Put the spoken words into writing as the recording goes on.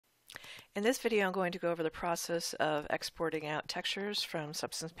In this video, I'm going to go over the process of exporting out textures from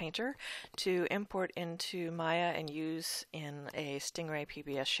Substance Painter to import into Maya and use in a Stingray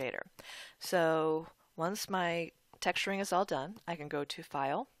PBS shader. So once my texturing is all done, I can go to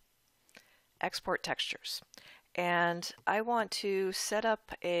File, Export Textures. And I want to set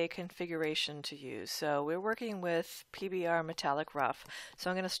up a configuration to use. So we're working with PBR Metallic Rough. So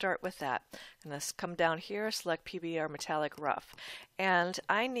I'm going to start with that. I'm going to come down here, select PBR Metallic Rough. And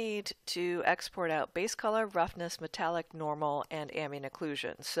I need to export out base color, roughness, metallic, normal, and ambient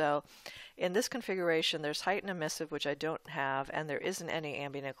occlusion. So in this configuration, there's height and emissive, which I don't have, and there isn't any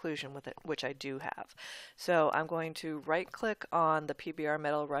ambient occlusion with it, which I do have. So I'm going to right-click on the PBR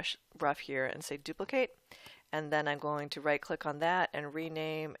Metal Rough here and say Duplicate. And then I'm going to right click on that and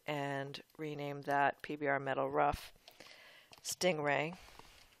rename that PBR Metal Rough Stingray.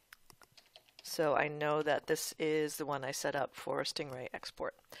 So I know that this is the one I set up for Stingray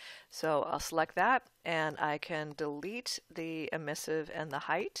export. So I'll select that and I can delete the emissive and the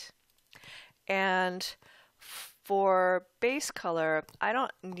height. And for base color, I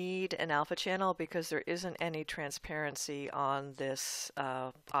don't need an alpha channel because there isn't any transparency on this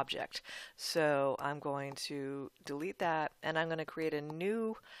object. So I'm going to delete that and I'm going to create a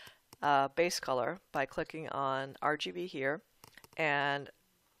new base color by clicking on RGB here and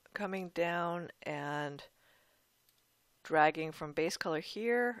coming down and dragging from base color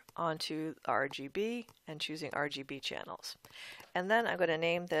here onto RGB and choosing RGB channels. And then I'm going to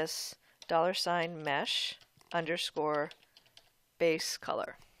name this $mesh underscore base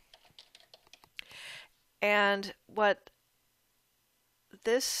color. And what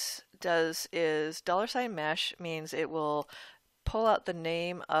this does is $mesh means it will pull out the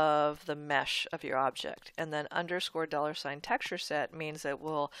name of the mesh of your object, and then underscore $texture set means it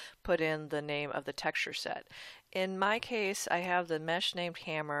will put in the name of the texture set. In my case, I have the mesh named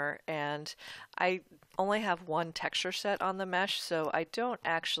hammer, and I only have one texture set on the mesh, so I don't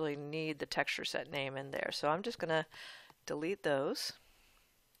actually need the texture set name in there. So I'm just going to delete those.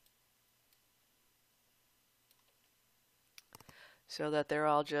 So that they're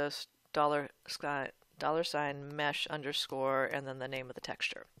all just $mesh underscore and then the name of the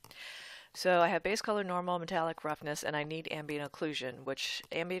texture. So I have base color, normal, metallic, roughness, and I need ambient occlusion, which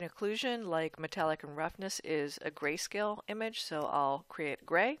ambient occlusion, like metallic and roughness, is a grayscale image. So I'll create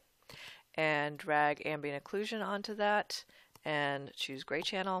gray and drag ambient occlusion onto that and choose gray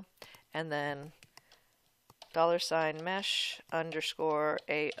channel, and then $mesh underscore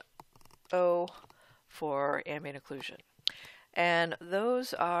AO for ambient occlusion. And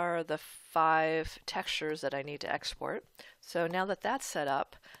those are the 5 textures that I need to export. So now that that's set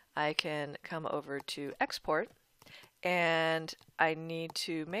up, I can come over to Export, and I need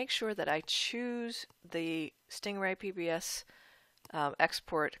to make sure that I choose the Stingray PBS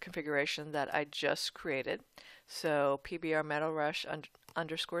export configuration that I just created. So PBR Metal Rush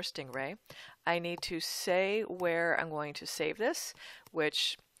underscore Stingray. I need to say where I'm going to save this,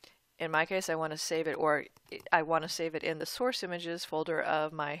 which in my case I want to save it, or I want to save it in the source images folder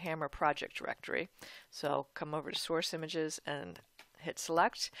of my Hammer project directory. So come over to source images and hit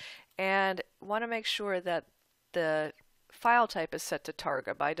select, and want to make sure that the file type is set to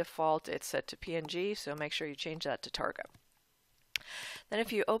Targa. By default it's set to PNG, so make sure you change that to Targa. Then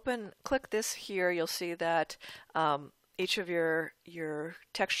if you click this here, you'll see that each of your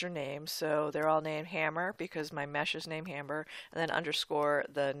texture names, so they're all named Hammer because my mesh is named Hammer, and then underscore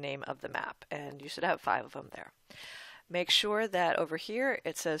the name of the map, and you should have 5 of them there. Make sure that over here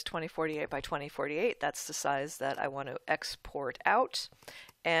it says 2048 by 2048. That's the size that I want to export out.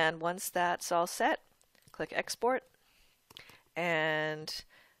 And once that's all set, click Export, and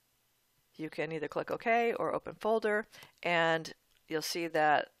you can either click OK or Open Folder, and you'll see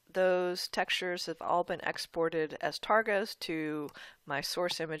that those textures have all been exported as Targas to my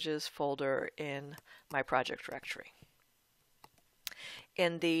source images folder in my project directory.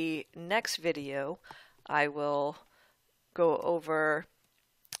 In the next video, I will go over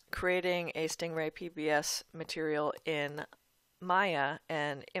creating a Stingray PBS material in Maya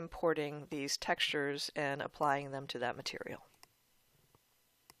and importing these textures and applying them to that material.